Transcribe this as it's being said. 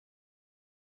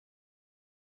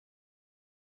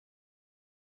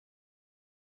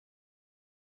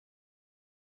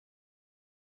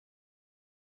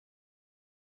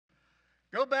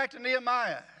Go back to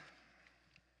Nehemiah.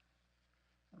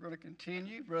 We're going to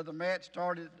continue. Brother Matt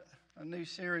started a new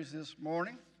series this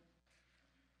morning.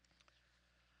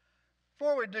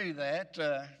 Before we do that,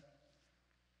 let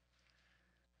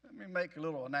me make a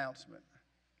little announcement.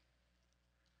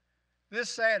 This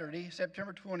Saturday,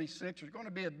 September 26th, there's going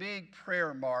to be a big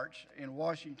prayer march in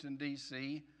Washington,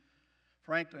 D.C.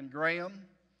 Franklin Graham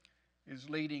is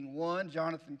leading one.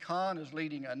 Jonathan Kahn is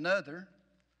leading another.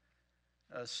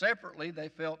 Separately, they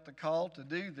felt the call to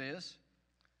do this.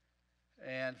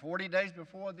 And 40 days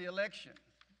before the election,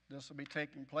 this will be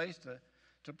taking place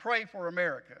to pray for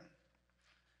America,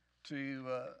 to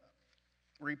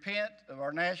repent of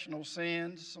our national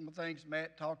sins, some of the things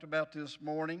Matt talked about this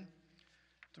morning,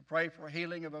 to pray for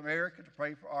healing of America, to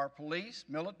pray for our police,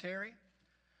 military,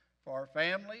 for our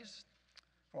families,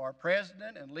 for our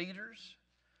president and leaders,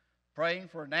 praying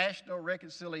for national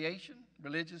reconciliation,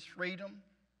 religious freedom.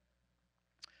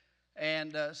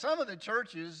 And some of the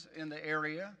churches in the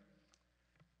area,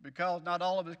 because not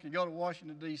all of us can go to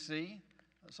Washington, D.C.,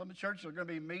 some of the churches are going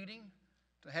to be meeting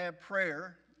to have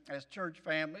prayer as church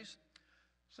families.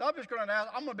 So I'm just going to announce,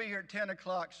 I'm going to be here at 10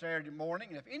 o'clock Saturday morning.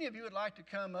 And if any of you would like to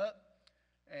come up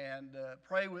and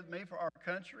pray with me for our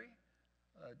country,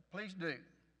 please do.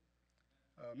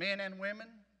 Men and women,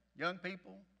 young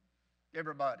people,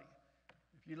 everybody.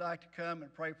 If you'd like to come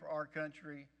and pray for our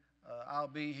country, I'll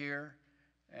be here.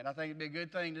 And I think it'd be a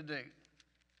good thing to do.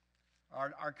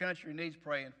 Our country needs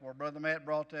praying for. Brother Matt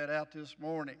brought that out this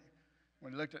morning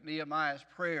when he looked at Nehemiah's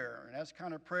prayer. And that's the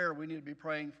kind of prayer we need to be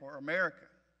praying for America.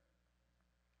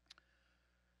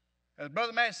 As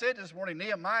Brother Matt said this morning,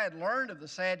 Nehemiah had learned of the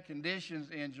sad conditions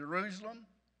in Jerusalem.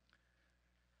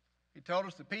 He told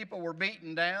us the people were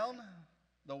beaten down,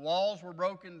 the walls were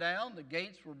broken down, the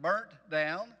gates were burnt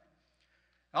down.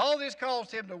 All this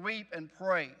caused him to weep and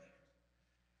pray.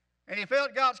 And he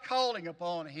felt God's calling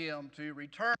upon him to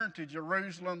return to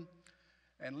Jerusalem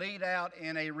and lead out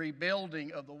in a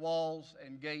rebuilding of the walls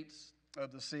and gates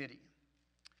of the city.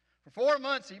 For 4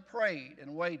 months he prayed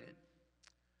and waited.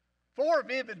 4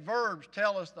 vivid verbs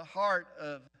tell us the heart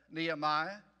of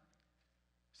Nehemiah.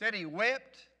 He said he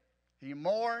wept, he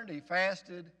mourned, he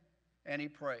fasted, and he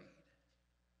prayed.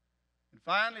 And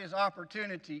finally his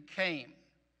opportunity came.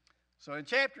 So in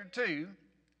chapter 2,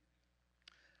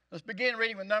 let's begin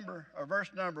reading with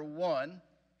verse number 1.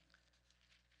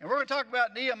 And we're going to talk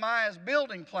about Nehemiah's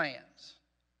building plans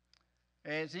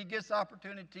as he gets the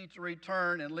opportunity to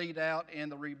return and lead out in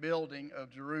the rebuilding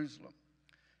of Jerusalem.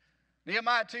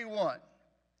 Nehemiah 2:1.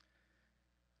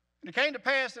 And it came to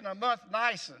pass in the month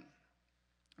Nisan,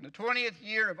 in the 20th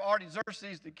year of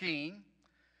Artaxerxes the king,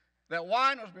 that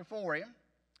wine was before him.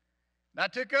 And I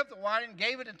took up the wine and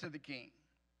gave it unto the king.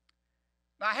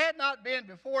 And I had not been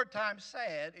before time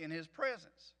sad in his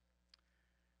presence.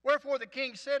 Wherefore the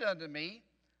king said unto me,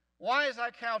 Why is thy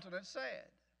countenance sad,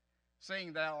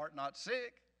 seeing thou art not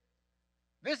sick?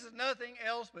 This is nothing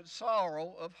else but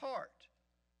sorrow of heart.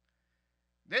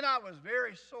 Then I was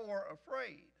very sore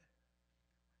afraid,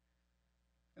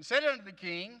 and said unto the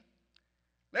king,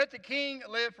 Let the king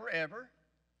live forever.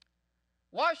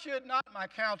 Why should not my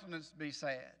countenance be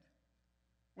sad?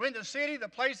 When the city, the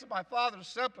place of my father's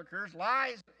sepulchres,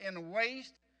 lies in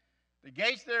waste, the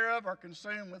gates thereof are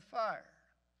consumed with fire.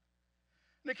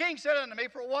 And the king said unto me,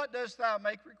 For what dost thou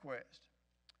make request?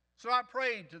 So I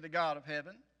prayed to the God of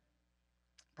heaven,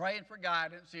 praying for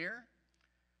guidance here.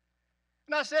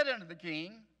 And I said unto the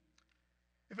king,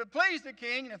 If it please the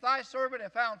king, and if thy servant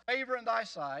have found favor in thy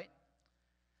sight,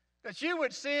 that you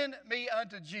would send me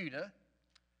unto Judah,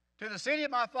 to the city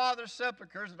of my father's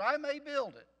sepulchres, that I may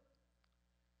build it.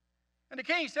 And the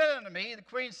king said unto me, the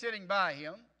queen sitting by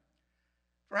him,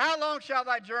 For how long shall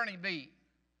thy journey be?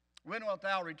 When wilt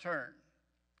thou return?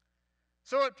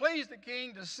 So it pleased the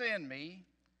king to send me,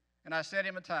 and I set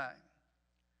him a time.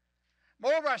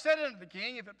 Moreover, I said unto the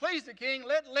king, If it please the king,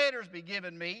 let letters be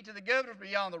given me to the governors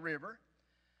beyond the river,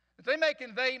 that they may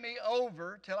convey me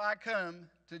over till I come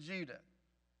to Judah.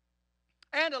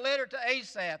 And a letter to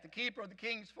Asaph, the keeper of the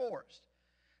king's forest,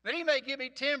 that he may give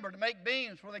me timber to make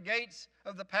beams for the gates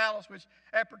of the palace which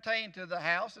appertain to the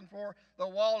house, and for the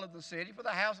wall of the city, for the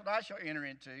house that I shall enter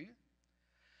into.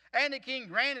 And the king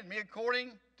granted me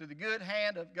according to the good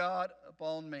hand of God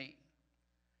upon me.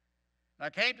 And I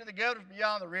came to the governors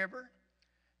beyond the river,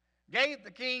 gave the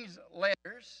king's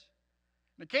letters.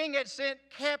 The king had sent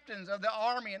captains of the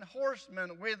army and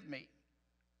horsemen with me,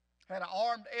 had an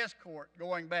armed escort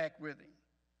going back with him.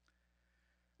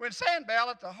 When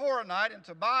Sanballat the Horonite and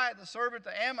Tobiah the servant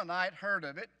the Ammonite heard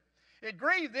of it, it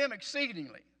grieved them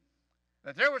exceedingly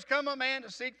that there was come a man to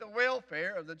seek the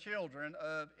welfare of the children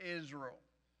of Israel.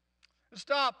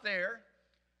 Stop there.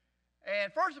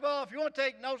 And first of all, if you want to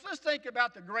take notes, let's think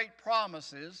about the great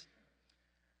promises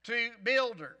to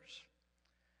builders.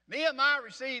 Nehemiah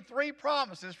received 3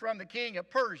 promises from the king of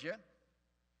Persia.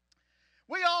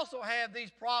 We also have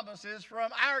these promises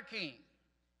from our king,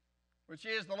 which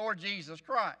is the Lord Jesus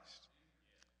Christ.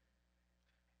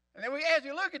 And then as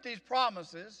we look at these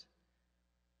promises,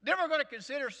 then we're going to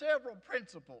consider several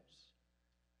principles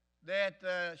that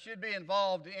should be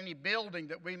involved in any building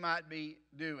that we might be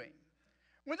doing.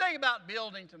 When we think about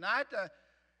building tonight,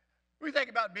 we think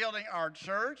about building our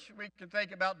church. We can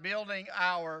think about building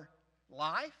our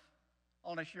life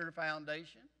on a sure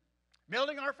foundation,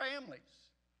 building our families,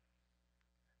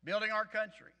 building our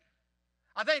country.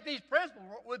 I think these principles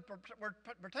would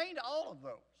pertain to all of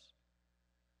those.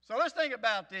 So let's think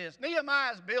about this.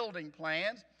 Nehemiah's building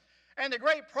plans and the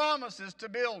great promises to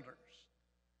builders.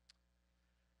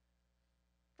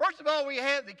 First of all, we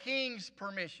have the king's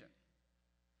permission.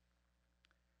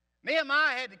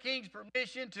 Nehemiah had the king's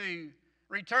permission to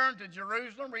return to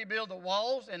Jerusalem, rebuild the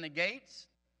walls and the gates.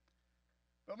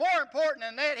 But more important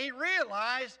than that, he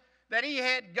realized that he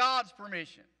had God's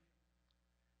permission.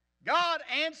 God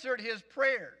answered his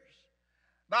prayers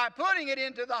by putting it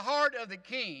into the heart of the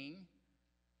king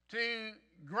to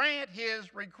grant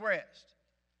his request.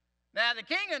 Now, the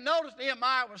king had noticed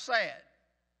Nehemiah was sad.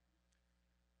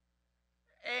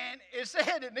 And it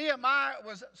said that Nehemiah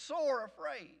was sore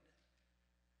afraid.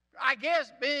 I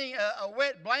guess being a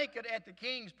wet blanket at the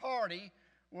king's party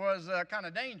was kind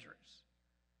of dangerous.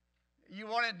 You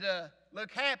wanted to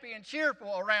look happy and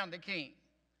cheerful around the king.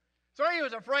 So he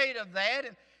was afraid of that,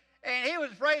 and he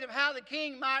was afraid of how the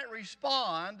king might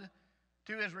respond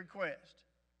to his request.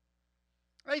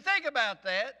 Now, you think about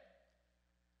that.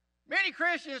 Many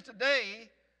Christians today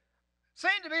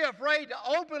seem to be afraid to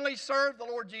openly serve the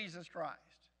Lord Jesus Christ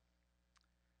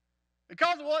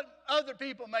because of what other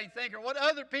people may think or what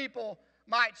other people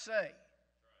might say.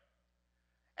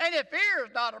 And if fear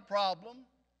is not a problem,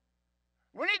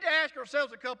 we need to ask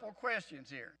ourselves a couple of questions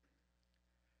here.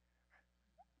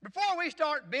 Before we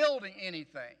start building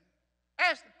anything,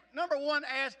 number one,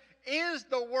 ask, is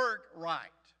the work right?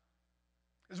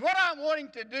 Is what I'm wanting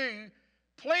to do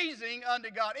pleasing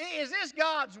unto God? Is this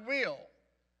God's will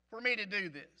for me to do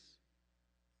this?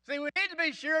 See, we need to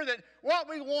be sure that what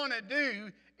we want to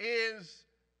do is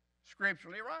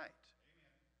scripturally right.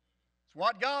 It's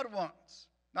what God wants,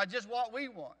 not just what we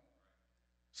want.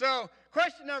 So,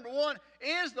 question number one,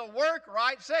 is the work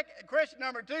right? Question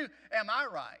number two, am I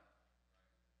right?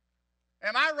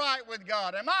 Am I right with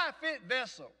God? Am I a fit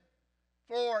vessel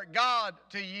for God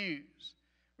to use?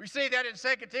 We see that in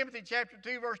 2 Timothy chapter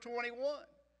 2, verse 21,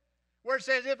 where it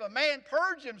says, if a man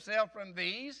purge himself from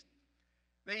these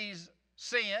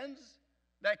sins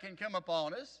that can come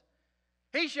upon us,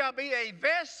 he shall be a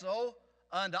vessel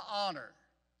unto honor,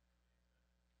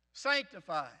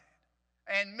 sanctified,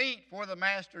 and meet for the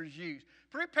master's use,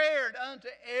 prepared unto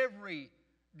every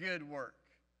good work.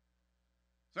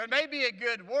 So it may be a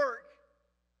good work,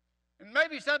 and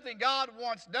maybe something God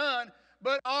wants done,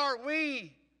 but are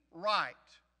we right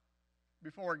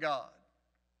before God?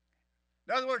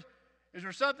 In other words, is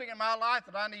there something in my life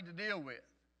that I need to deal with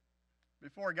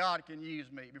before God can use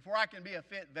me, before I can be a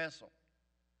fit vessel?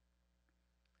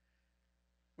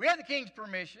 We have the king's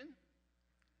permission.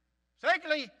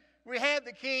 Secondly, we have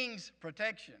the king's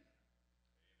protection.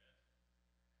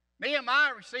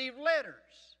 Nehemiah received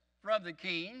letters from the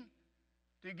king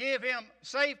to give him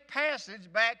safe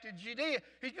passage back to Judea.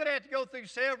 He's going to have to go through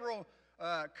several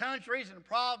countries and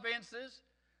provinces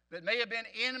that may have been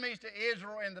enemies to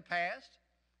Israel in the past.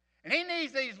 And he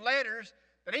needs these letters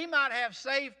that he might have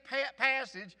safe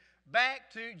passage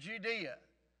back to Judea.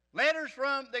 Letters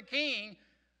from the king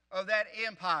of that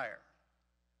empire.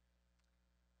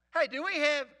 Hey, do we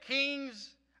have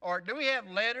kings, or do we have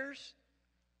letters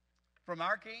from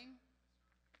our king?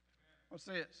 What's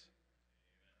this?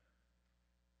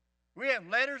 We have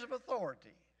letters of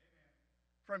authority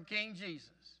from King Jesus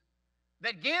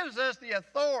that gives us the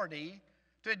authority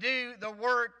to do the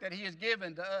work that he has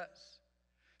given to us.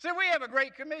 So we have a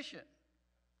great commission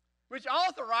which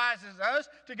authorizes us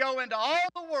to go into all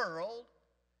the world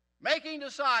making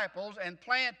disciples and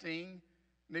planting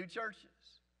new churches.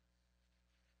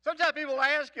 Sometimes people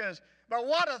ask us, by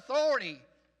what authority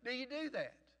do you do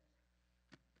that?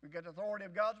 We've got the authority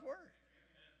of God's Word.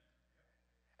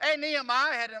 And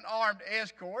Nehemiah had an armed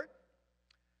escort.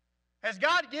 Has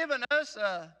God given us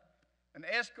an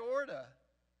escort,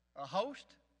 a host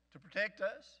to protect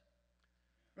us?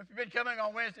 If you've been coming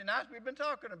on Wednesday nights, we've been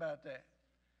talking about that.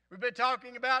 We've been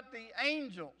talking about the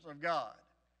angels of God.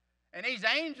 And these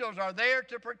angels are there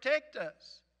to protect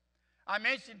us. I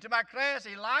mentioned to my class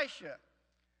Elisha.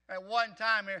 at one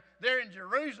time. They're in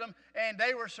Jerusalem, and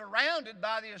they were surrounded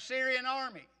by the Assyrian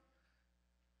army.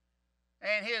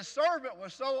 And his servant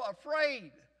was so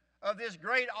afraid of this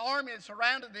great army that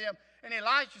surrounded them. And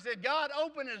Elisha said, God,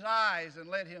 open his eyes and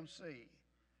let him see.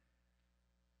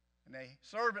 And the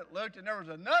servant looked, and there was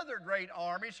another great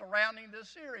army surrounding the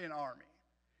Assyrian army.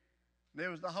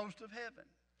 There was the host of heaven,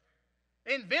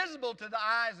 invisible to the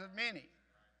eyes of many.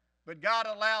 But God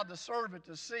allowed the servant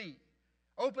to see,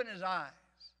 open his eyes.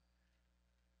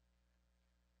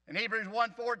 In Hebrews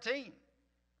 1:14, it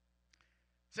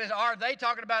says, are they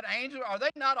talking about angels? Are they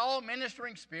not all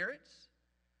ministering spirits,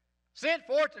 sent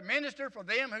forth to minister for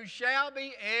them who shall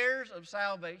be heirs of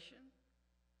salvation?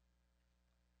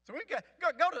 So we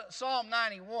go to Psalm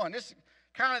 91. This is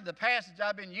kind of the passage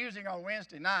I've been using on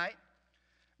Wednesday night.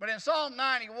 But in Psalm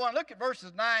 91, look at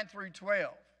verses 9 through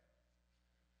 12.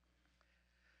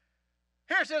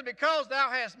 Here it says, because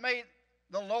thou hast made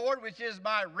the Lord, which is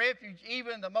my refuge,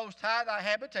 even the Most High, thy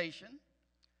habitation,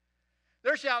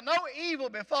 there shall no evil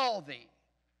befall thee,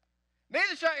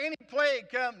 neither shall any plague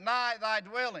come nigh thy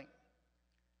dwelling.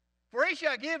 For he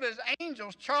shall give his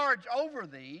angels charge over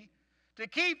thee, to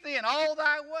keep thee in all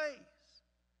thy ways.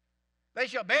 They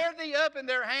shall bear thee up in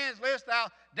their hands, lest thou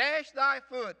dash thy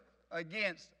foot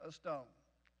against a stone.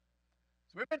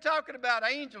 So we've been talking about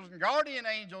angels and guardian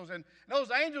angels, and those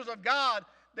angels of God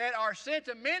that are sent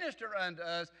to minister unto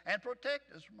us and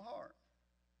protect us from harm.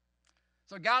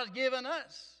 So God has given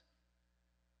us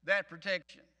that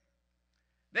protection.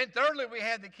 Then thirdly, we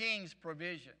have the king's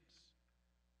provisions.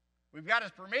 We've got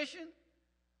his permission,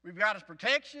 we've got his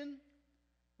protection,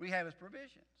 we have his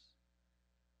provisions.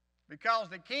 Because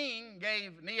the king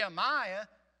gave Nehemiah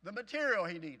the material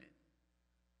he needed.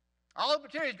 All the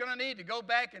material he's going to need to go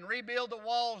back and rebuild the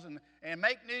walls and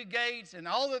make new gates and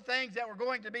all the things that were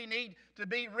going to need to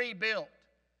be rebuilt.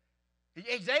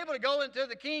 He's able to go into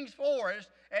the king's forest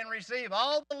and receive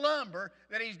all the lumber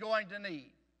that he's going to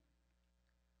need.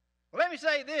 Well, let me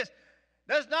say this.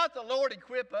 Does not the Lord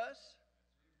equip us?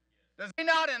 Does he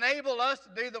not enable us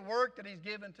to do the work that he's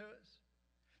given to us?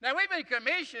 Now, we've been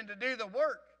commissioned to do the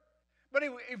work, but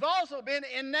we've also been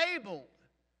enabled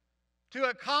to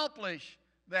accomplish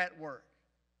that work.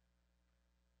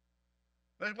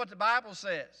 Look what the Bible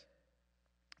says.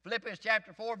 Philippians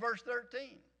chapter 4, verse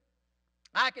 13.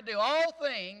 I can do all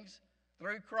things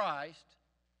through Christ.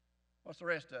 What's the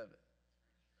rest of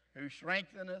it? Who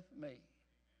strengtheneth me.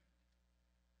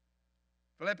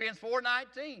 Philippians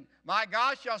 4:19. My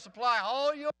God shall supply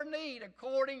all your need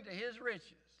according to his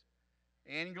riches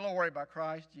in glory by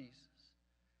Christ Jesus.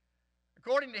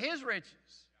 According to his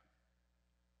riches.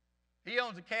 He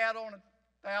owns a cattle on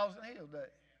 1,000 hills day.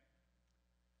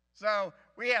 So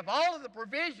we have all of the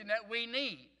provision that we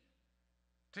need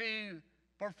to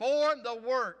perform the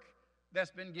work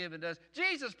that's been given to us.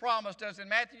 Jesus promised us in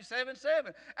Matthew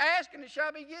 7:7, ask and it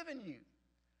shall be given you.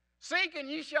 Seek and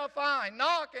ye shall find.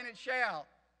 Knock and it shall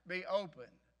be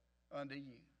opened unto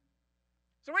you.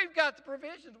 So we've got the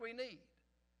provisions we need.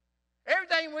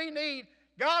 Everything we need,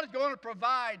 God is going to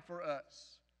provide for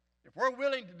us if we're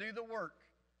willing to do the work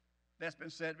that's been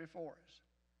set before us.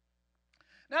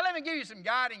 Now let me give you some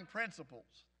guiding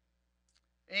principles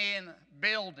in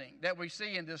building that we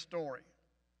see in this story.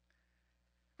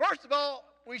 First of all,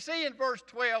 we see in verse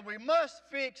 12, we must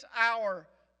fix our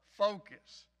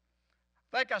focus.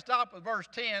 I think I stopped with verse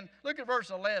 10. Look at verse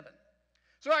 11.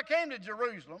 So I came to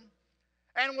Jerusalem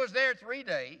and was there 3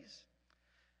 days.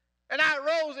 And I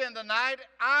rose in the night,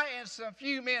 I and some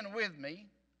few men with me.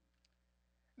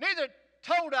 Neither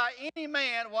told I any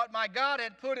man what my God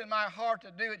had put in my heart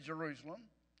to do at Jerusalem.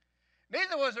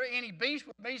 Neither was there any beast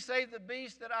with me save the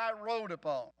beast that I rode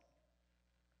upon.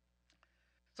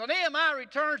 So Nehemiah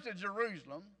returns to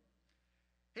Jerusalem.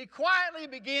 He quietly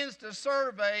begins to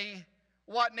survey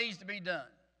what needs to be done.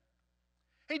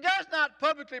 He does not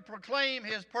publicly proclaim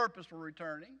his purpose for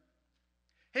returning.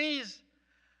 He's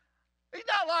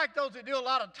not like those who do a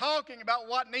lot of talking about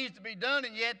what needs to be done,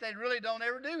 and yet they really don't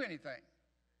ever do anything.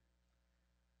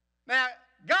 Now,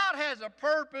 God has a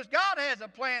purpose. God has a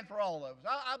plan for all of us.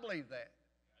 I believe that.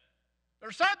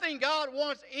 There's something God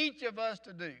wants each of us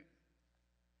to do.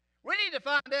 We need to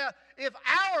find out if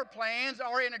our plans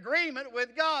are in agreement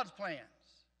with God's plans.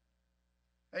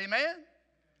 Amen?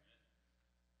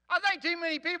 I think too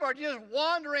many people are just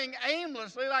wandering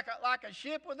aimlessly like a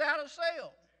ship without a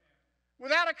sail,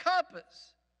 without a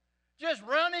compass, just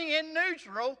running in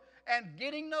neutral and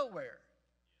getting nowhere.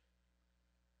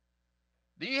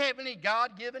 Do you have any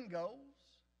God-given goals?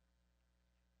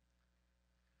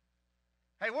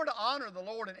 Hey, we're to honor the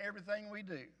Lord in everything we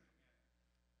do.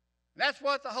 And that's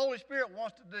what the Holy Spirit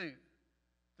wants to do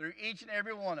through each and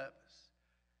every one of us.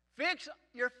 Fix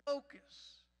your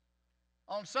focus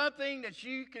on something that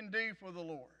you can do for the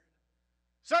Lord.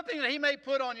 Something that He may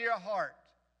put on your heart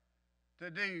to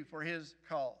do for His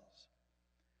cause.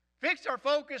 Fix our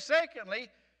focus. Secondly,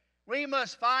 we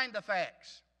must find the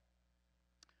facts.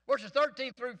 Verses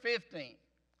 13 through 15.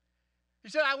 He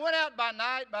said, I went out by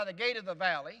night by the gate of the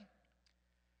valley,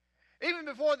 even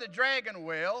before the dragon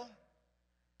well,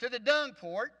 to the dung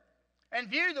port, and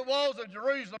viewed the walls of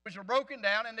Jerusalem, which were broken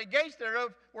down, and the gates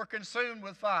thereof were consumed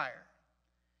with fire.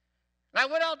 And I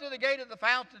went out to the gate of the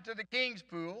fountain, to the king's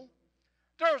pool.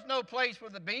 There was no place for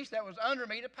the beast that was under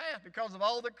me to pass, because of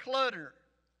all the clutter.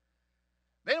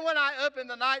 Then went I up in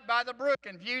the night by the brook,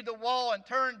 and viewed the wall, and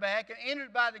turned back, and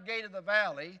entered by the gate of the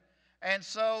valley, and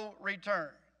so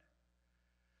returned.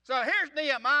 So here's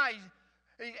Nehemiah.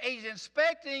 He's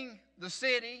inspecting the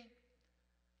city,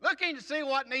 looking to see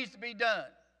what needs to be done.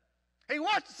 He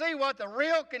wants to see what the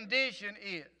real condition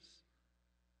is.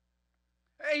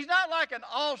 He's not like an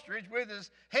ostrich with his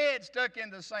head stuck in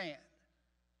the sand.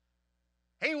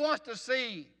 He wants to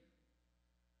see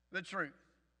the truth.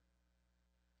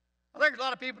 I think there's a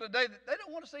lot of people today that they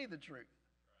don't want to see the truth.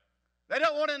 They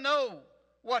don't want to know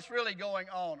what's really going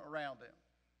on around them.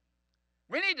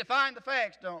 We need to find the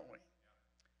facts, don't we?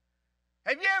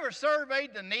 Have you ever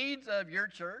surveyed the needs of your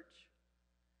church?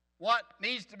 What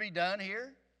needs to be done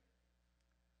here?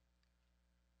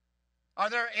 Are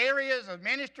there areas of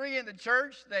ministry in the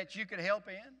church that you could help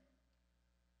in?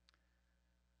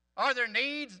 Are there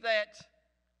needs that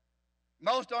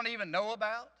most don't even know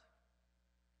about?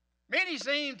 Many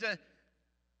seem to,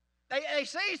 they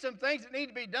see some things that need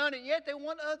to be done, and yet they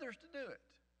want others to do it.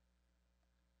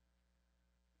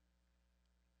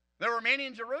 There were many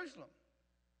in Jerusalem.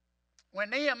 When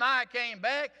Nehemiah came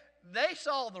back, they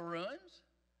saw the ruins.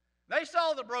 They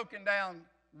saw the broken down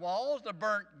walls, the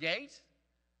burnt gates.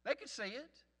 They could see it.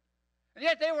 And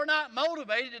yet they were not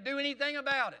motivated to do anything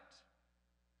about it.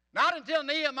 Not until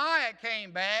Nehemiah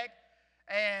came back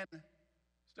and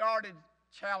started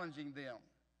challenging them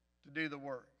to do the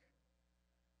work.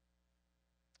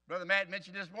 Brother Matt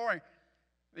mentioned this morning,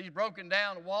 these broken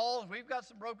down walls. We've got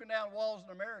some broken down walls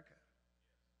in America.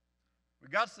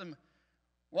 We've got some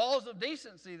walls of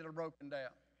decency that are broken down.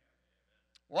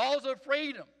 Walls of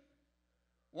freedom.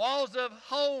 Walls of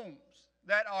homes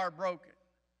that are broken.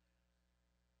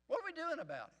 What are we doing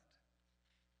about it?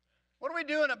 What are we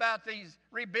doing about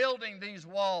rebuilding these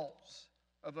walls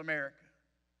of America?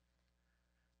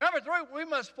 Number 3, we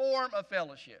must form a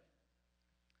fellowship.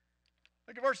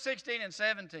 Look at verse 16 and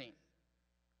 17. It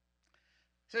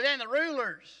says, and the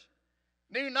rulers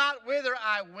knew not whither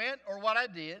I went or what I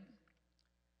did.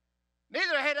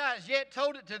 Neither had I as yet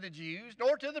told it to the Jews,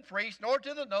 nor to the priests, nor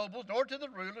to the nobles, nor to the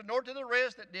rulers, nor to the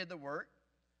rest that did the work.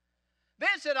 Then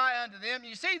said I unto them,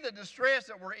 you see the distress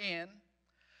that we're in,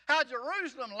 how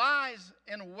Jerusalem lies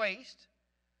in waste,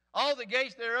 all the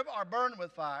gates thereof are burned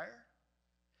with fire.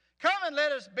 Come and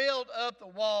let us build up the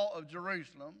wall of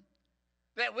Jerusalem,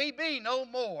 that we be no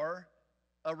more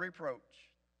a reproach.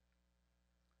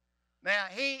 Now,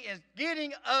 he is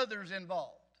getting others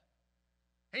involved.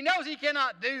 He knows he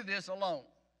cannot do this alone.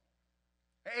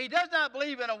 He does not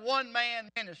believe in a one-man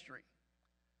ministry.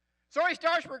 So he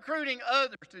starts recruiting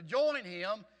others to join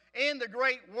him in the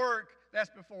great work that's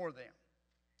before them.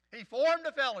 He formed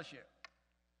a fellowship.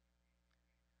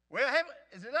 Well,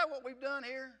 is that what we've done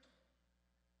here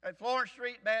at Florence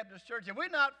Street Baptist Church? Have we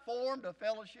not formed a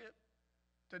fellowship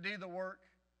to do the work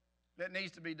that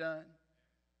needs to be done?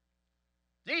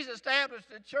 Jesus established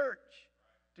a church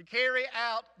to carry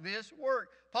out this work.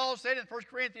 Paul said in 1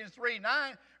 Corinthians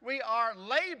 3:9, we are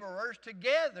laborers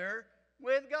together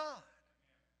with God.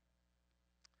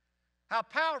 How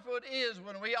powerful it is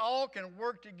when we all can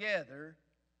work together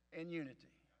in unity.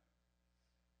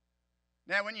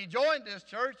 Now, when you joined this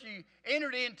church, you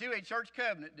entered into a church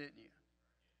covenant, didn't you?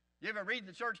 You ever read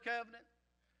the church covenant?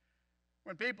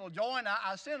 When people join,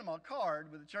 I send them a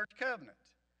card with the church covenant.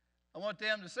 I want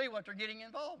them to see what they're getting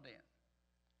involved in.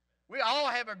 We all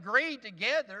have agreed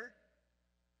together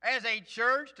as a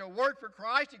church to work for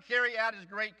Christ, to carry out His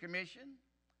Great Commission,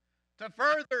 to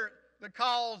further the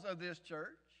cause of this church.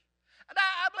 And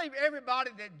I believe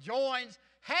everybody that joins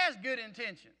has good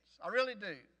intentions. I really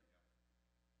do.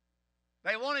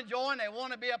 They want to join, they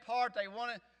want to be a part, they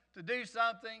want to do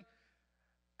something.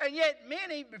 And yet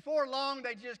many, before long,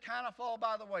 they just kind of fall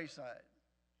by the wayside.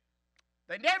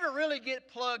 They never really get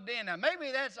plugged in. Now,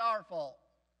 maybe that's our fault.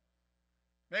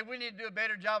 Maybe we need to do a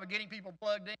better job of getting people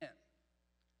plugged in.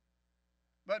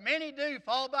 But many do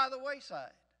fall by the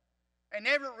wayside and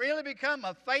never really become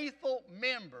a faithful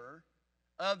member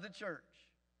of the church.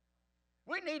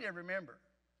 We need every member.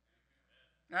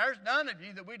 Now, there's none of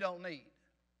you that we don't need.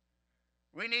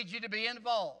 We need you to be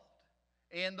involved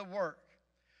in the work.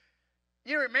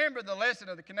 You remember the lesson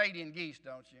of the Canadian geese,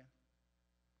 don't you?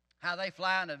 How they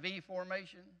fly in a V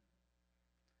formation.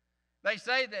 They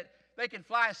say that they can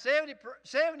fly 72%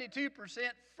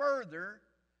 further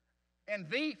in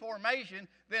V formation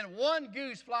than one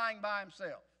goose flying by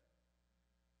himself.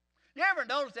 You ever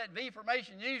notice that V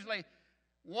formation, usually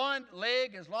one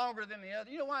leg is longer than the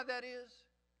other? You know why that is?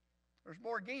 There's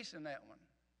more geese in that one.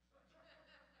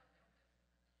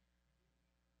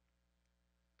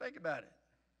 Think about it.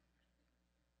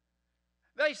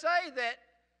 They say that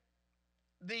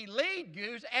the lead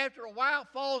goose, after a while,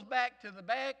 falls back to the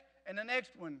back, and the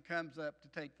next one comes up to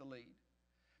take the lead.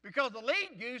 Because the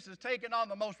lead goose is taking on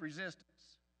the most resistance,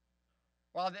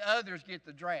 while the others get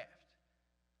the draft.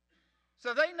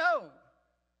 So they know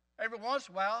every once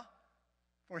in a while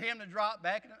for him to drop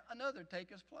back and another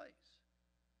take his place.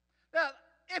 Now,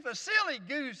 if a silly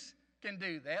goose can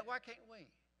do that, why can't we?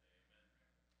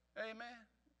 Amen.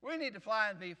 We need to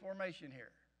fly in V formation here.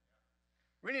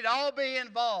 We need to all be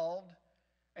involved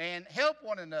and help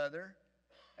one another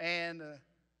and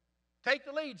take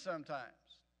the lead sometimes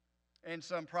in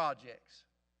some projects.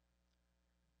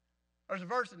 There's a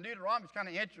verse in Deuteronomy, it's kind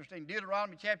of interesting.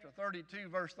 Deuteronomy chapter 32,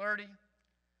 verse 30. It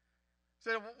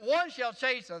said, one shall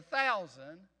chase 1,000,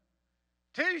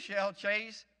 two shall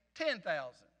chase 10,000.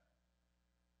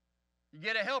 You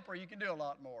get a helper, you can do a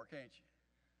lot more, can't you?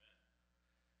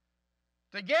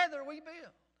 Together we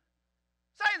build.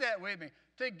 Say that with me.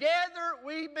 Together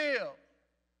we build.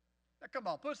 Now come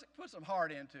on, put some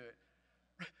heart into it.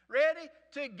 Ready?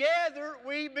 Together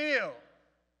we build.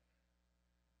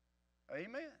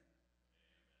 Amen.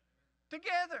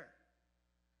 Together.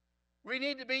 We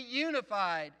need to be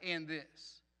unified in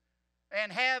this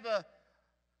and have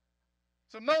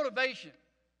some motivation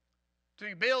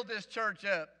to build this church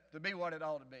up to be what it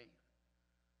ought to be.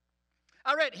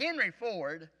 I read Henry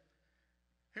Ford,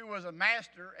 who was a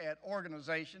master at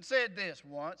organization, said this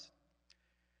once.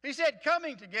 He said,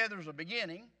 coming together is a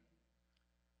beginning,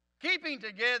 keeping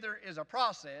together is a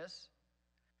process,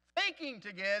 thinking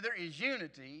together is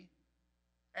unity,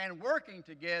 and working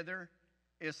together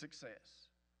is success.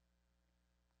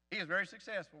 He was very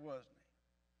successful, wasn't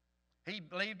he? He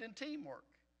believed in teamwork.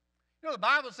 You know, the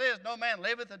Bible says no man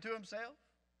liveth unto himself.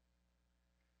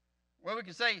 Well, we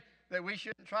can say that we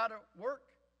shouldn't try to work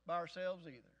by ourselves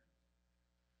either.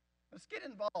 Let's get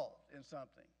involved in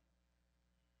something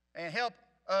and help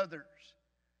others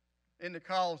in the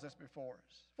cause that's before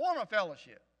us. Form a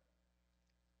fellowship.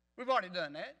 We've already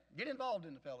done that. Get involved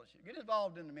in the fellowship. Get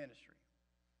involved in the ministry.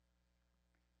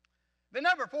 Then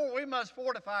number 4, we must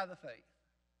fortify the faith.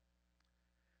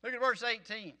 Look at verse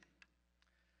 18. It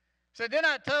said, then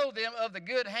I told them of the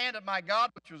good hand of my God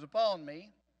which was upon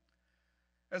me,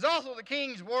 as also the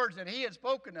king's words that he had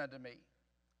spoken unto me.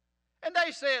 And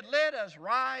they said, let us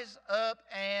rise up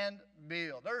and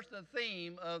build. There's the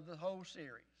theme of the whole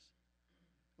series.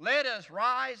 Let us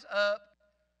rise up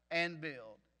and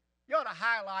build. You ought to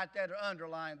highlight that or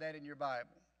underline that in your Bible.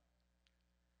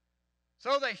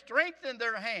 So they strengthened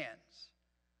their hands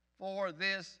for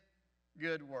this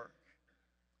good work.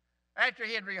 After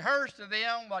he had rehearsed to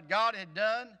them what God had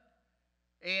done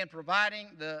in providing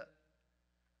the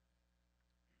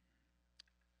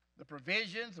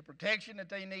provisions, the protection that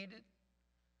they needed,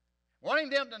 wanting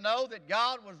them to know that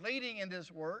God was leading in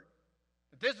this work,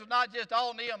 that this was not just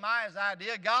all Nehemiah's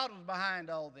idea, God was behind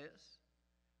all this.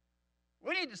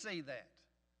 We need to see that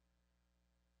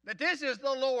this is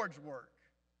the Lord's work.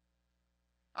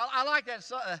 I like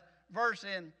that verse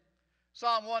in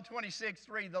Psalm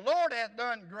 126:3. The Lord hath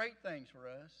done great things for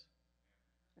us,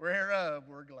 whereof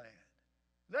we're glad.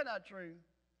 Is that not true?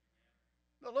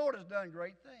 The Lord has done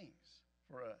great things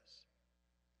for us.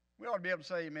 We ought to be able to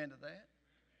say amen to that.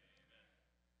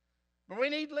 But we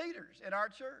need leaders in our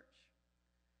church.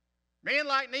 Men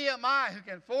like Nehemiah who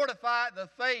can fortify the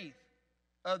faith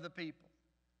of the people.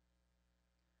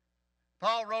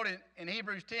 Paul wrote in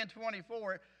Hebrews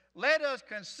 10:24, let us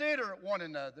consider one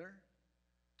another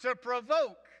to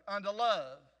provoke unto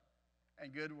love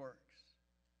and good works.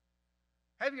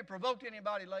 Have you provoked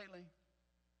anybody lately?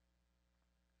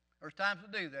 There's times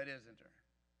to do that, isn't there?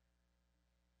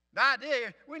 The idea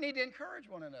is we need to encourage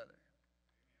one another.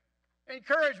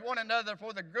 Encourage one another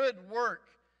for the good work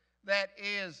that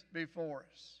is before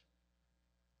us.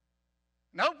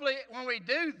 And hopefully when we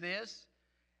do this,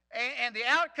 and the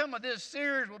outcome of this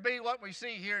series will be what we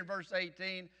see here in verse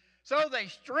 18. So they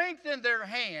strengthen their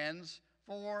hands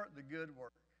for the good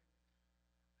work.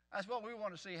 That's what we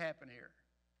want to see happen here.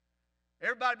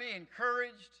 Everybody be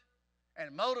encouraged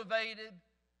and motivated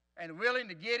and willing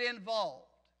to get involved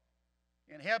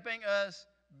in helping us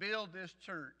build this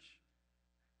church.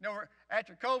 You know,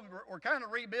 after COVID, we're kind of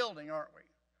rebuilding, aren't we?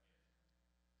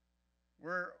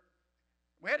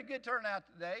 We had a good turnout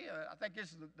today. I think this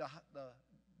is the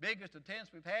biggest attendance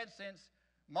we've had since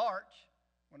March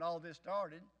when all this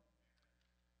started.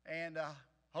 And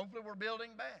hopefully we're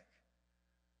building back.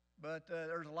 But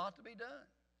there's a lot to be done.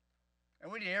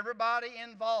 And we need everybody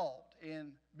involved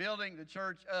in building the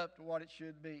church up to what it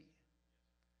should be.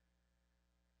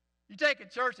 You take a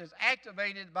church that's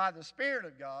activated by the Spirit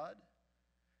of God,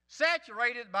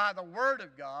 saturated by the Word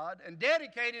of God, and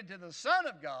dedicated to the Son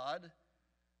of God,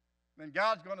 then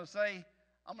God's going to say,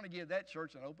 I'm going to give that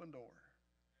church an open door.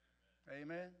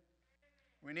 Amen?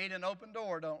 We need an open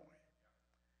door, don't we?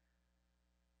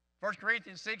 1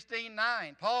 Corinthians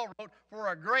 16:9, Paul wrote, "For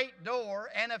a great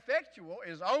door and effectual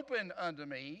is opened unto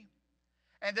me,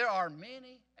 and there are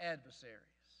many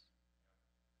adversaries."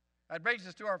 That brings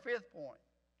us to our fifth point.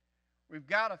 We've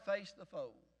got to face the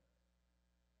foe.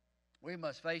 We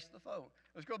must face the foe.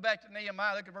 Let's go back to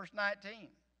Nehemiah. Look at verse 19.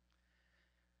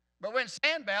 "But when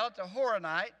Sanballat the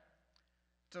Horonite,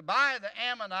 Tobiah the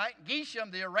Ammonite,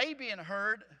 Geshem the Arabian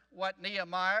heard what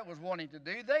Nehemiah was wanting to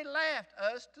do, they laughed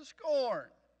us to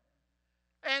scorn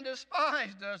and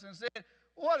despised us and said,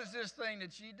 'What is this thing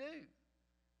that ye do?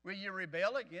 Will you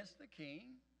rebel against the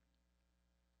king?'"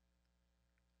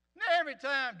 Now, every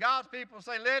time God's people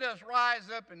say, "Let us rise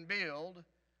up and build,"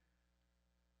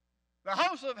 the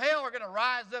hosts of hell are going to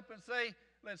rise up and say,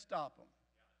 "Let's stop them."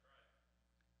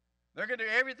 They're going to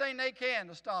do everything they can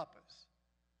to stop us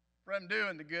from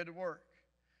doing the good work.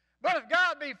 But if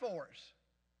God be for us,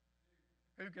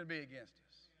 who can be against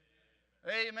us?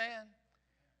 Amen.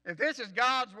 If this is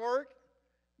God's work,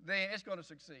 then it's going to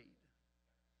succeed,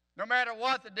 no matter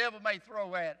what the devil may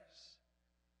throw at us.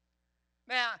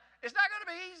 Now, it's not going to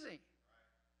be easy.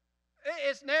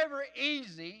 It's never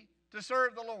easy to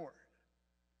serve the Lord,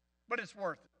 but it's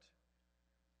worth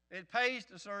it. It pays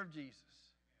to serve Jesus.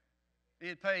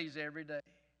 It pays every day.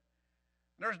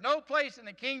 There's no place in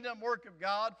the kingdom work of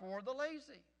God for the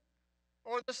lazy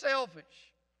or the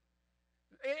selfish.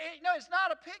 It's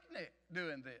not a picnic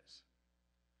doing this.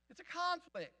 It's a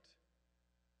conflict.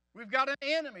 We've got an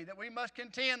enemy that we must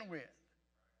contend with.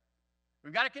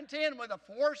 We've got to contend with the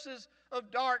forces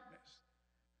of darkness.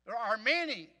 There are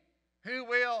many who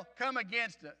will come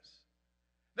against us.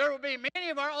 There will be many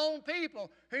of our own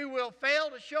people who will fail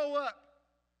to show up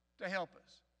to help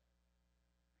us.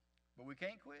 But we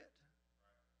can't quit.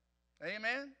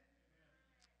 Amen?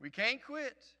 We can't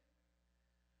quit.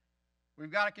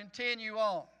 We've got to continue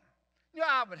on. You know,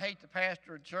 I would hate to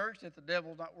pastor a church that the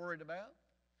devil's not worried about.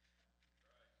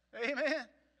 Amen?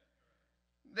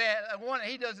 That one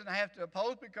he doesn't have to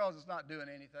oppose because it's not doing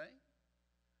anything.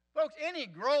 Folks, any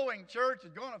growing church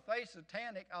is going to face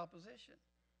satanic opposition.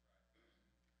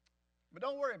 But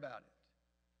don't worry about it,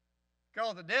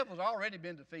 because the devil's already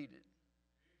been defeated.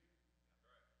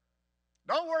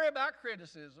 Don't worry about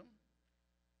criticism.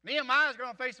 Nehemiah's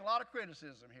going to face a lot of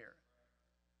criticism here.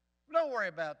 But don't worry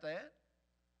about that.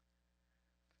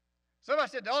 Somebody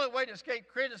said the only way to escape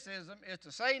criticism is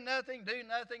to say nothing, do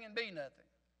nothing, and be nothing.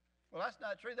 Well, that's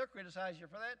not true. They'll criticize you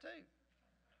for that too.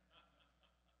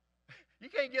 You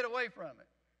can't get away from it.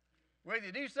 Whether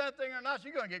you do something or not,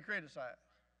 you're going to get criticized.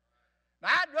 Now,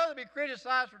 I'd rather be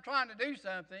criticized for trying to do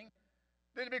something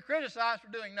than to be criticized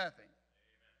for doing nothing.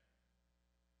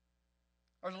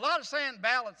 There's a lot of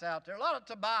Sanballats out there, a lot of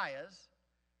Tobiahs,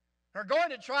 who are going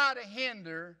to try to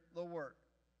hinder the work.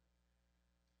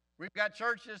 We've got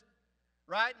churches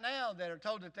right now that are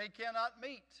told that they cannot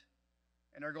meet,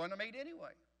 and they're going to meet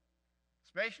anyway,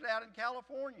 especially out in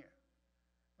California.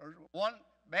 There's one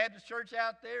Baptist church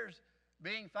out there is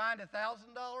being fined $1,000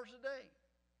 a day.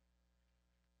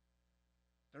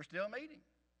 They're still meeting.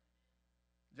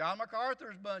 John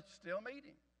MacArthur's bunch is still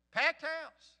meeting. Packed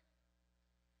house.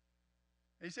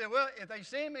 He said, well, if they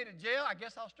send me to jail, I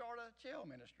guess I'll start a jail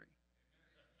ministry.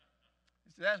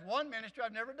 He said, that's one ministry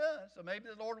I've never done, so maybe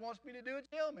the Lord wants me to do a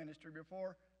jail ministry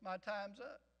before my time's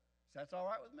up. So that's all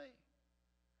right with me.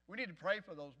 We need to pray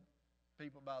for those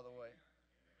people, by the way,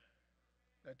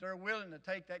 that they're willing to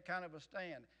take that kind of a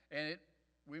stand. And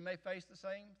we may face the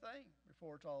same thing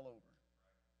before it's all over.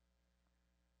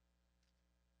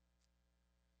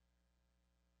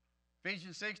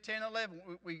 Ephesians 6, 10, 11.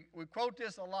 We quote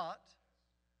this a lot,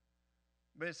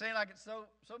 but it seems like it so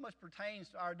much pertains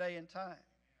to our day and time.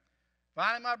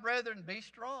 Finally, my brethren, be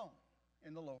strong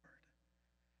in the Lord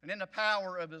and in the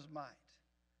power of his might.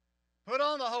 Put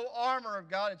on the whole armor of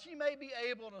God that ye may be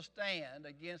able to stand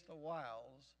against the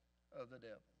wiles of the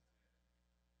devil.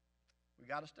 We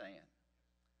got to stand.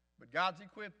 But God's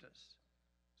equipped us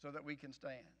so that we can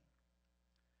stand.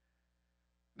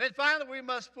 Then finally, we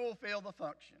must fulfill the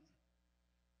function.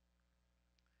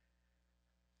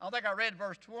 I think I read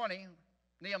verse 20,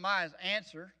 Nehemiah's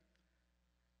answer.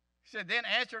 He said, Then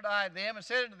answered I them and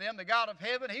said unto them, The God of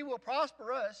heaven, he will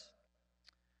prosper us.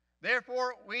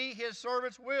 Therefore we, his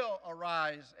servants, will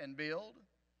arise and build.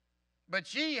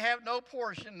 But ye have no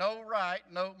portion, no right,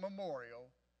 no memorial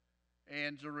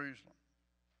in Jerusalem.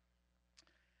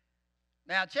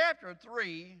 Now, chapter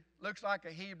 3 looks like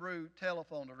a Hebrew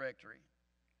telephone directory.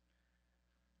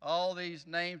 All these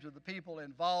names of the people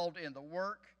involved in the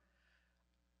work.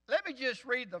 Let me just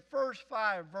read the first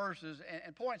 5 verses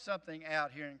and point something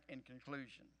out here in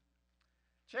conclusion.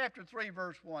 Chapter 3,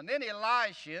 verse 1. Then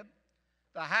Eliashib,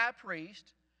 the high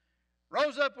priest,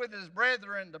 rose up with his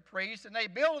brethren, the priests, and they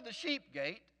builded the sheep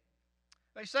gate.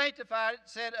 They sanctified it,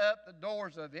 set up the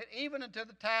doors of it, even unto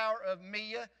the tower of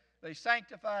Meah. They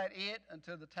sanctified it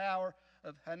unto the tower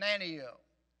of Hananiel.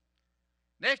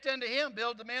 Next unto him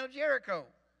built the men of Jericho.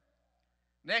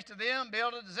 Next to them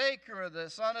builded Zechur, the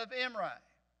son of Imri.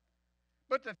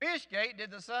 But the fish gate did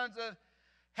the sons of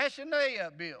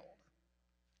Hashaniah build,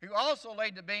 who also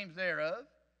laid the beams thereof,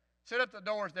 set up the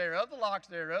doors thereof, the locks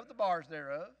thereof, the bars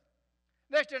thereof.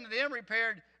 Next unto them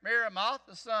repaired Meremoth,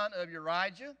 the son of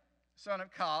Urijah, son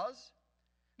of Koz.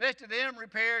 Next to them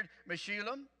repaired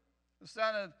Meshullam, the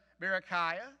son of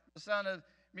Berechiah, the son of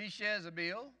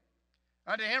Meshezabeel.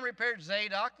 Unto him repaired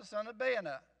Zadok, the son of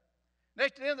Baanah.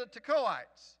 Next to them the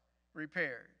Tekoites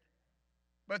repaired.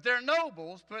 But their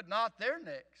nobles put not their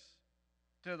necks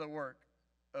to the work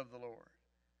of the Lord.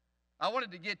 I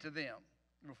wanted to get to them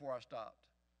before I stopped.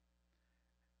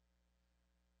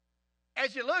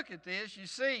 As you look at this, you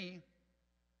see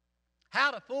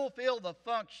how to fulfill the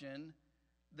function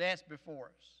that's before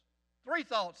us. 3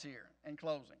 thoughts here in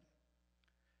closing.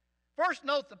 First,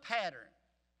 note the pattern,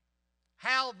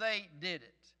 how they did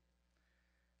it.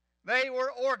 They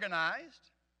were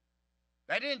organized.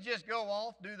 They didn't just go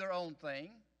off, do their own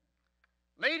thing.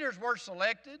 Leaders were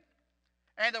selected,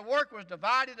 and the work was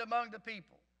divided among the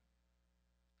people.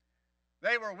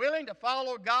 They were willing to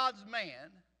follow God's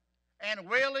man and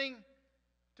willing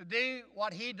to do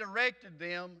what he directed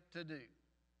them to do.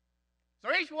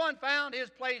 So each one found his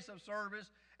place of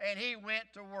service, and he went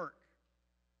to work.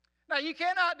 Now, you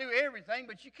cannot do everything,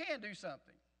 but you can do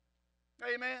something.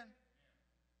 Amen?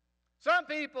 Some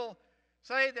people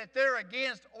say that they're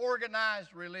against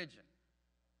organized religion.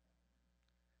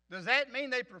 Does that mean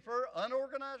they prefer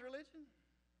unorganized religion?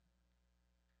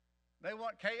 They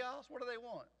want chaos? What do they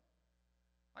want?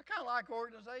 I kind of like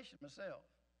organization myself.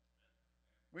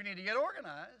 We need to get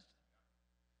organized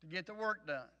to get the work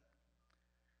done.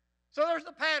 So there's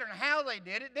the pattern, how they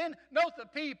did it. Then note the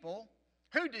people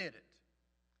who did it.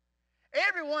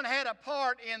 Everyone had a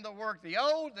part in the work. The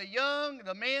old, the young,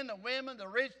 the men, the women, the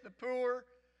rich, the poor,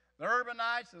 the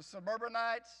urbanites, the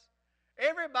suburbanites.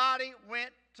 Everybody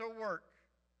went to work.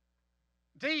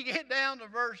 Until you get down to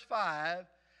verse 5,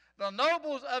 the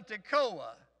nobles of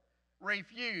Tekoa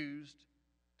refused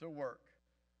to work.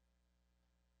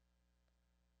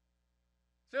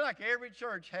 Seems like every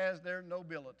church has their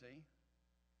nobility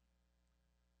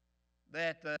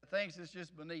that thinks it's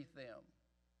just beneath them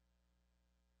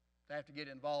to have to get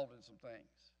involved in some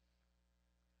things.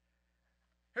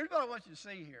 Here's what I want you to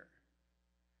see here.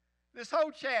 This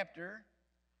whole chapter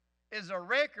is a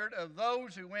record of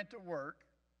those who went to work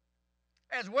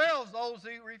as well as those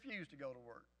who refused to go to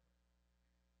work.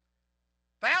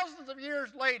 Thousands of years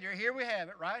later, here we have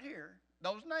it right here,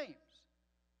 those names.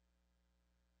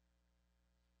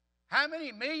 How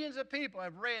many millions of people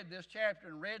have read this chapter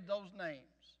and read those names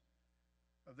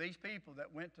of these people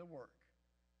that went to work,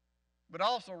 but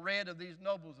also read of these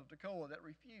nobles of Tekoa that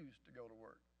refused to go to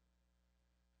work?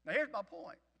 Now, here's my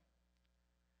point.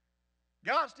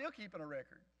 God's still keeping a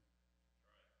record.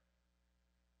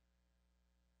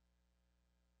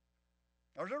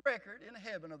 There's a record in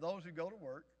heaven of those who go to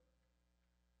work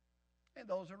and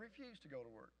those who refuse to go to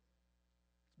work.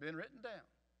 It's been written down.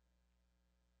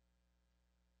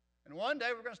 And one day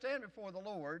we're going to stand before the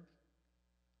Lord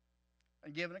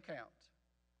and give an account.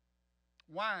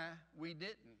 Why we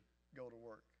didn't go to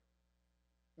work.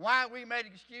 Why we made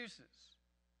excuses.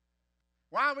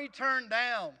 Why we turned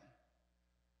down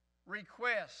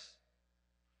requests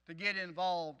to get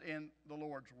involved in the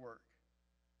Lord's work.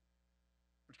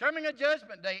 There's coming a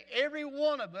judgment day. Every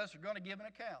one of us are going to give an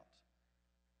account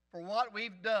for what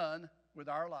we've done with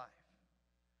our life.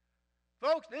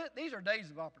 Folks, these are days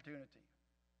of opportunity.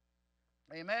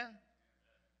 Amen?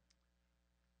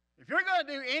 If you're going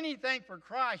to do anything for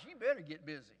Christ, you better get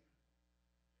busy.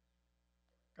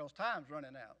 Because time's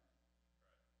running out.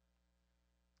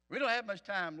 We don't have much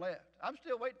time left. I'm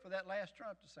still waiting for that last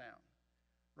trump to sound.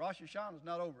 Rosh Hashanah's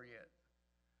not over yet.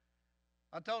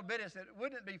 I told Biddy, I said,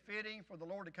 wouldn't it be fitting for the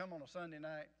Lord to come on a Sunday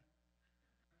night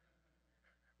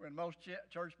when most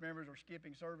church members are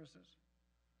skipping services?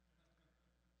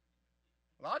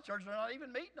 A lot of churches are not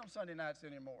even meeting on Sunday nights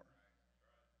anymore.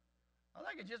 I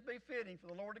think it'd just be fitting for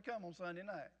the Lord to come on Sunday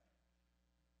night.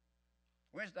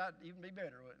 Wednesday night would even be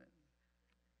better, wouldn't it?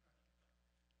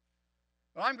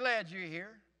 But I'm glad you're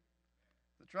here.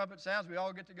 The trumpet sounds, we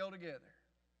all get to go together.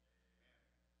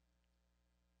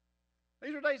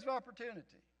 These are days of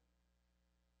opportunity.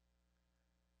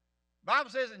 The Bible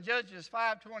says in Judges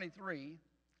 5:23,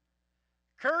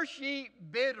 curse ye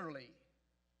bitterly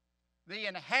the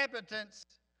inhabitants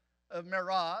of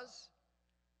Meroz,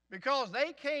 because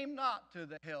they came not to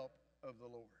the help of the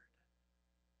Lord.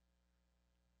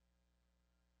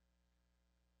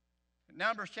 In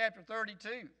Numbers chapter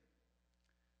 32,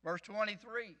 verse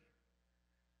 23.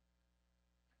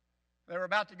 They were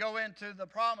about to go into the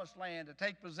promised land to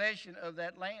take possession of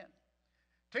that land.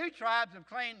 Two tribes have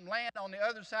claimed land on the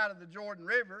other side of the Jordan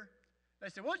River. They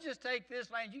said, we'll just take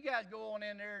this land. You guys go on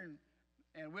in there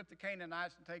and whip the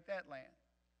Canaanites and take that land.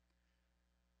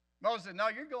 Moses said, no,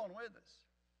 you're going with us.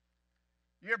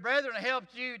 Your brethren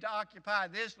helped you to occupy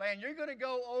this land. You're going to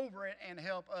go over it and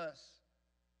help us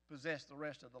possess the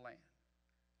rest of the land.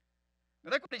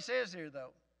 Now look what he says here,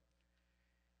 though.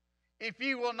 If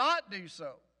you will not do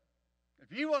so,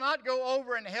 if you will not go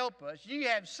over and help us, you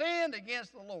have sinned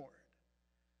against the Lord.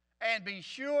 And be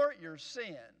sure your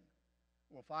sin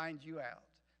will find you out.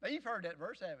 Now, you've heard that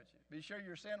verse, haven't you? Be sure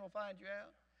your sin will find you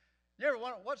out. You ever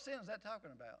wonder, what sin is that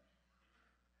talking about?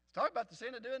 It's talking about the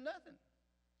sin of doing nothing.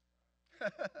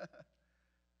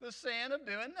 The sin of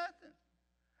doing nothing.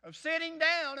 Of sitting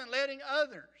down and letting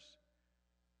others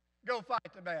go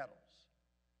fight the battles.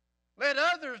 Let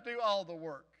others do all the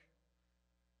work.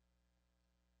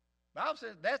 The Bible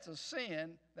says that's a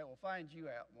sin that will find you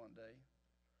out one day.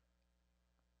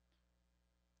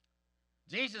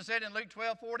 Jesus said in Luke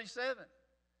 12:47,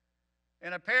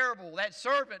 in a parable, that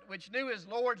servant which knew his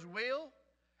Lord's will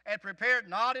and prepared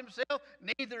not himself,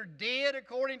 neither did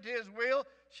according to his will,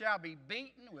 shall be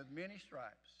beaten with many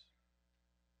stripes.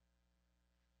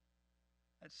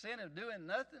 That sin of doing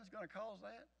nothing is going to cause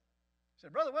that? I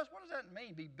said, Brother West, what does that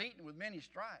mean, be beaten with many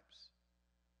stripes?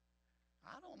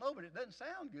 I don't know, but it doesn't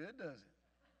sound good, does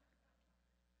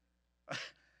it?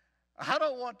 I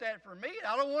don't want that for me.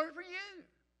 I don't want it for you.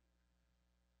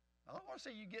 I don't want to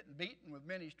see you getting beaten with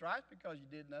many stripes because you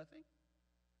did nothing.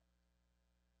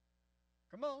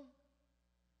 Come on.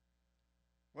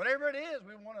 Whatever it is,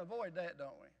 we want to avoid that,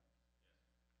 don't we?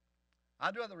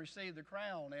 I'd rather receive the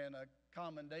crown and a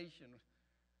commendation.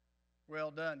 Well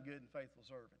done, good and faithful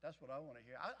servant. That's what I want to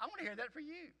hear. I want to hear that for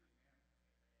you.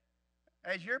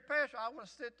 As your pastor, I want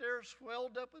to sit there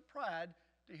swelled up with pride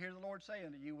to hear the Lord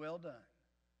saying to you, well done,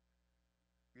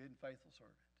 good and faithful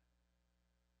servant.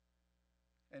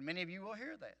 And many of you will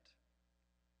hear that.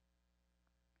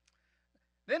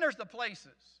 Then there's the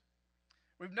places.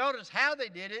 We've noticed how they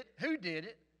did it, who did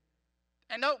it,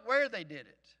 and note where they did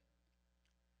it.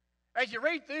 As you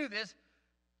read through this,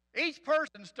 each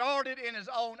person started in his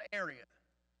own area,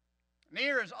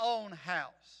 near his own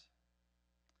house.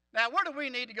 Now, where do we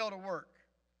need to go to work?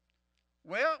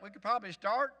 Well, we could probably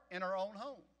start in our own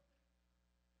home,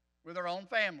 with our own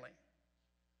family.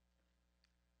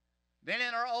 Then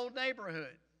in our own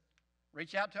neighborhood,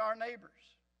 reach out to our neighbors.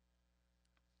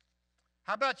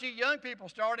 How about you young people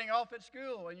starting off at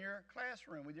school in your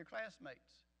classroom with your classmates?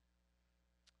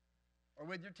 Or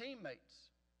with your teammates?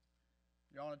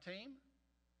 You're on a team?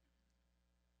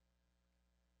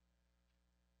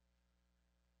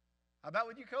 How about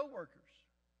with your co-workers?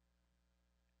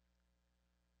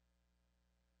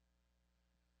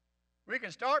 We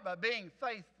can start by being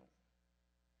faithful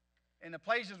in the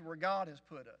places where God has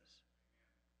put us.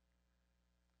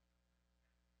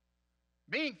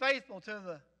 Being faithful to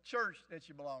the church that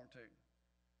you belong to.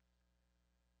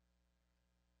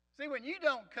 See, when you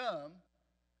don't come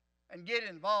and get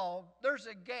involved, there's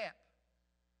a gap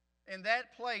in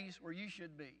that place where you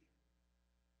should be.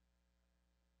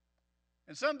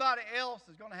 And somebody else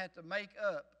is going to have to make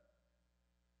up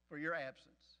for your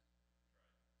absence.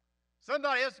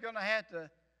 Somebody else is going to have to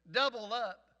double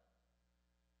up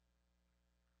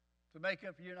to make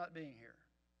up for you not being here.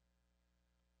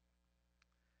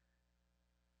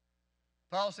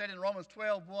 Paul said in Romans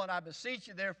 12:1, I beseech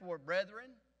you therefore, brethren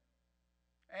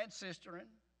and sisterin,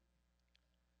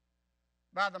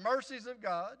 by the mercies of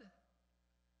God,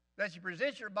 that you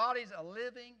present your bodies a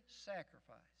living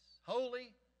sacrifice,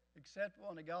 holy, acceptable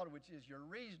unto God, which is your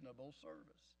reasonable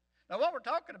service. Now what we're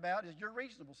talking about is your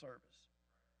reasonable service.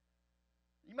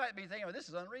 You might be thinking, well, this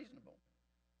is unreasonable.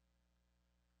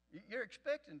 You're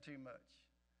expecting too much.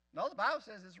 No, the Bible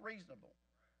says it's reasonable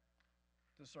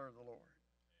to serve the Lord.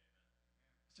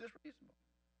 It's just reasonable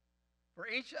for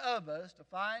each of us to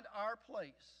find our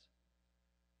place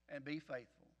and be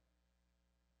faithful.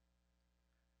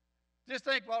 Just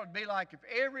think what it would be like if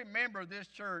every member of this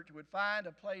church would find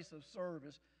a place of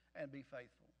service and be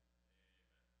faithful.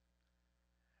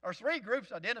 There's three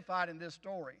groups identified in this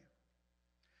story.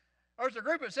 There's a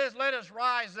group that says, let us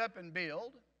rise up and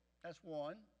build. That's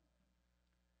one.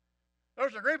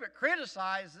 There's a group that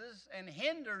criticizes and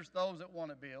hinders those that want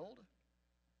to build.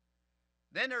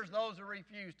 Then there's those who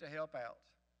refuse to help out.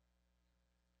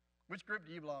 Which group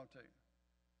do you belong to?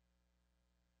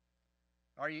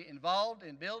 Are you involved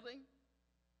in building?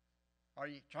 Are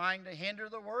you trying to hinder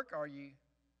the work? Are you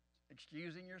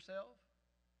excusing yourself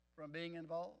from being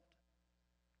involved?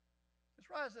 Let's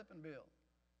rise up and build.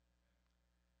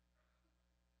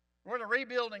 We're in a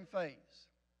rebuilding phase.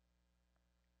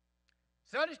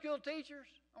 Sunday school teachers,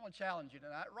 I want to challenge you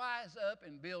tonight. Rise up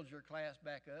and build your class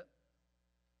back up.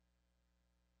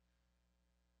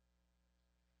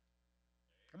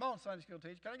 Come on, Sunday school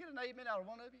teachers. Can I get an amen out of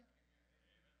one of you?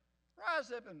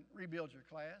 Rise up and rebuild your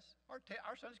class. Our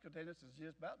Sunday school attendance is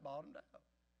just about bottomed out.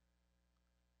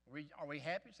 Are we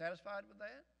happy, satisfied with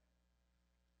that?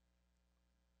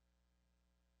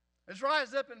 Let's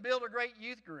rise up and build a great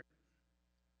youth group.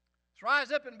 Let's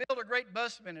rise up and build a great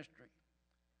bus ministry.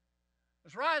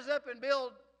 Let's rise up and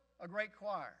build a great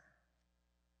choir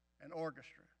and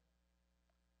orchestra.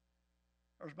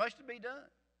 There's much to be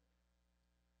done.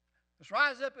 Let's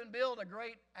rise up and build a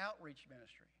great outreach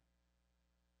ministry.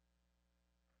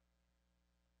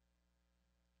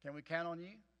 Can we count on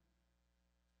you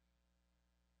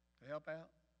to help out?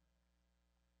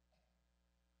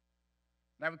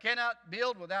 Now, we cannot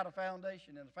build without a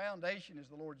foundation, and the foundation is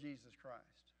the Lord Jesus Christ.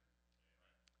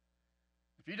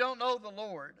 If you don't know the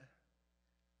Lord,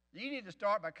 you need to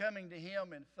start by coming to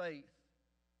Him in faith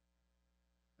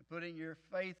and putting your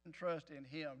faith and trust in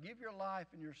Him. Give your life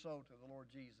and your soul to the Lord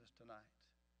Jesus tonight.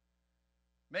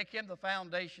 Make Him the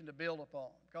foundation to build upon.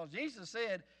 Because Jesus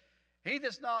said, he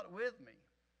that's not with me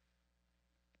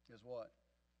is what?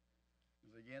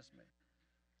 Is against me.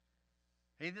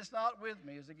 He that's not with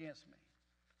me is against me.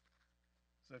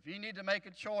 So if you need to make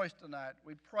a choice tonight,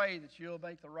 we pray that you'll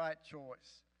make the right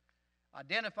choice.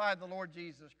 Identify the Lord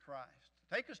Jesus Christ.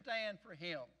 Take a stand for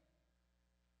Him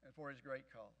and for His great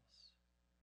cause.